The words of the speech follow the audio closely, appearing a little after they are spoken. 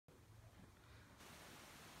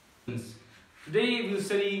Today we will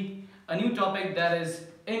study a new topic, that is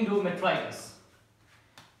endometritis.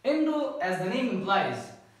 Endo, as the name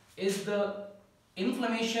implies, is the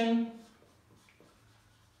inflammation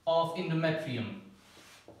of endometrium.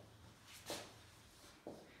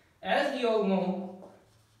 As we all know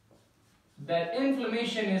that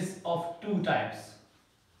inflammation is of two types.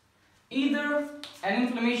 Either an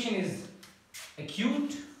inflammation is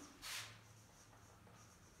acute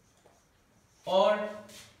or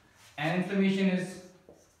an inflammation is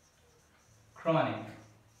chronic.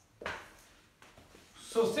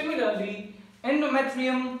 So similarly,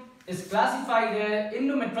 endometritis is classified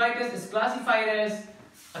as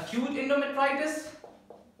acute endometritis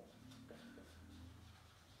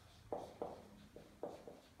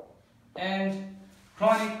and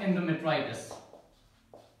chronic endometritis.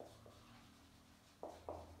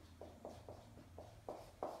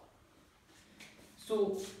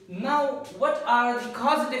 So now, what are the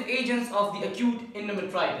causative agents of the acute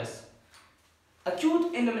endometritis?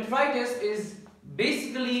 Acute endometritis is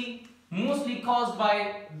basically mostly caused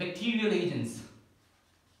by bacterial agents,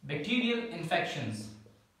 bacterial infections.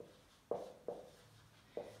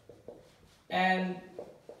 And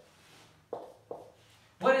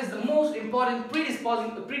what is the most important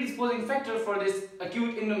predisposing factor for this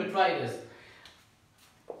acute endometritis?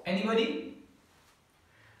 Anybody?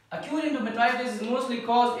 Acute endometritis is mostly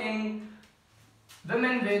caused in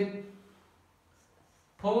women with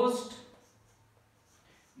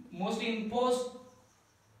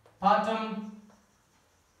postpartum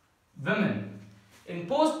women. In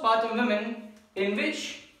postpartum women, in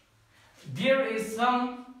which there is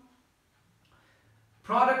some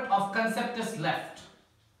product of conceptus left.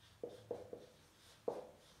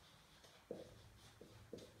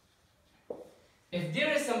 If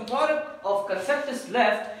there is some product of conceptus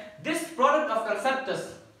left, this product of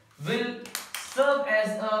conceptus will serve as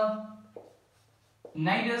a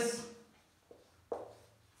nidus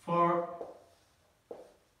for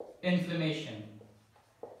inflammation,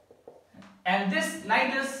 and this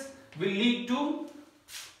nidus will lead to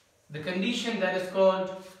the condition that is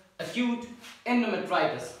called acute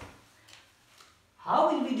endometritis.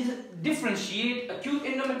 How will we differentiate acute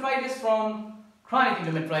endometritis from chronic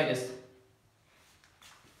endometritis?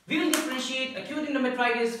 We will differentiate acute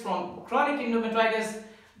endometritis from chronic endometritis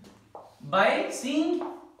by seeing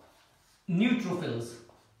neutrophils.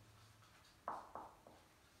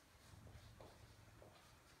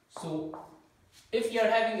 So, if you are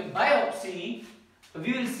having a biopsy,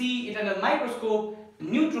 we will see it under a microscope.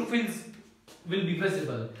 Neutrophils will be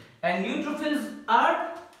visible, and neutrophils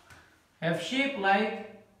have shape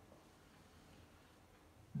like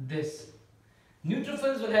this.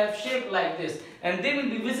 Neutrophils will have shape like this, and they will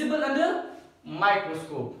be visible under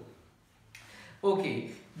microscope. Okay,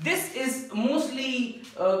 this is mostly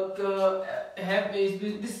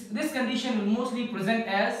this condition will mostly present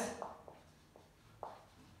as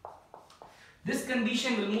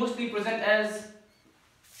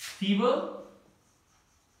fever,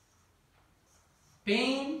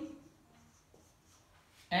 pain,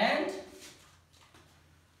 and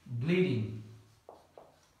bleeding.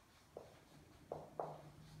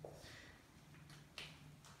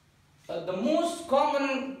 The most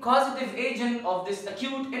common causative agent of this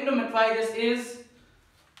acute endometritis is,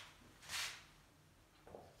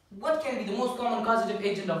 what can be the most common causative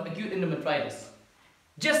agent of acute endometritis?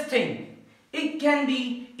 Just think. It can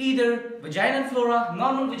be either vaginal flora,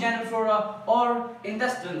 normal vaginal flora, or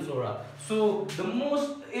intestinal flora. So the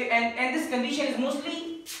and this condition is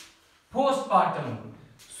mostly postpartum.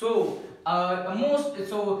 So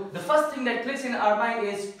the first thing that clicks in our mind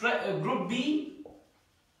is group B,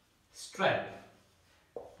 strep.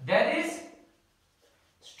 That is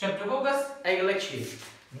Streptococcus agalactiae.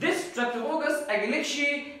 This Streptococcus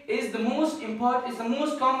agalactiae is the most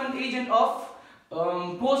common agent of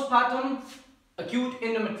postpartum acute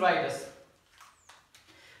endometritis.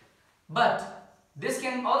 But this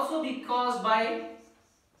can also be caused by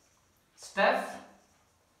Staph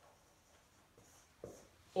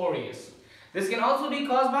aureus.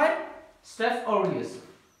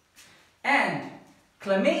 And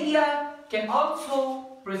chlamydia can also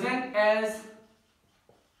present as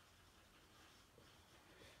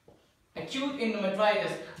acute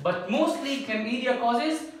endometritis, but mostly chlamydia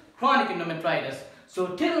causes chronic endometritis.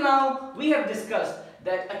 So till now we have discussed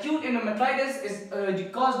that acute endometritis is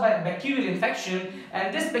caused by a bacterial infection,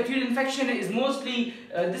 and this bacterial infection mostly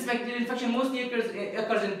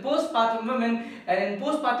occurs in postpartum women, and in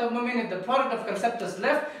postpartum women, if the product of conceptus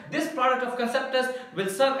left, this product of conceptus will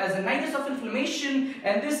serve as a nidus of inflammation,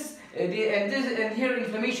 and here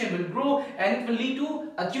inflammation will grow and it will lead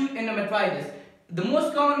to acute endometritis. The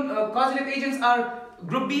most common causative agents are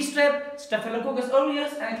group B strep, Staphylococcus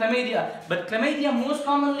aureus, and chlamydia. But chlamydia most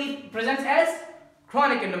commonly presents as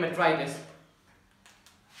chronic endometritis.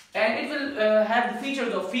 And it will have the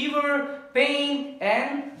features of fever, pain,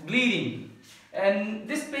 and bleeding. And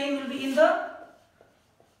this pain will be in the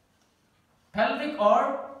pelvic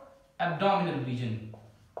or abdominal region.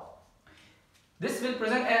 This will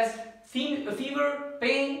present as fever,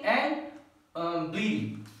 pain, and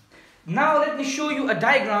bleeding. Now let me show you a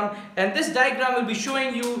diagram, and this diagram will be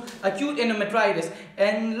showing you acute endometritis.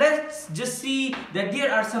 And let's just see that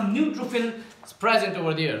there are some neutrophils present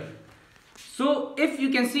over there. So if you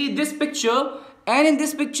can see this picture, and in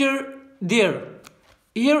this picture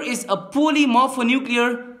here is a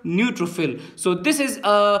polymorphonuclear neutrophil. So this is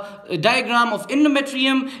a diagram of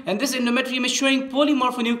endometrium, and this endometrium is showing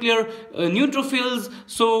polymorphonuclear neutrophils.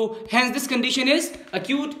 So hence this condition is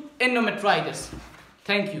acute endometritis.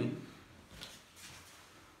 Thank you.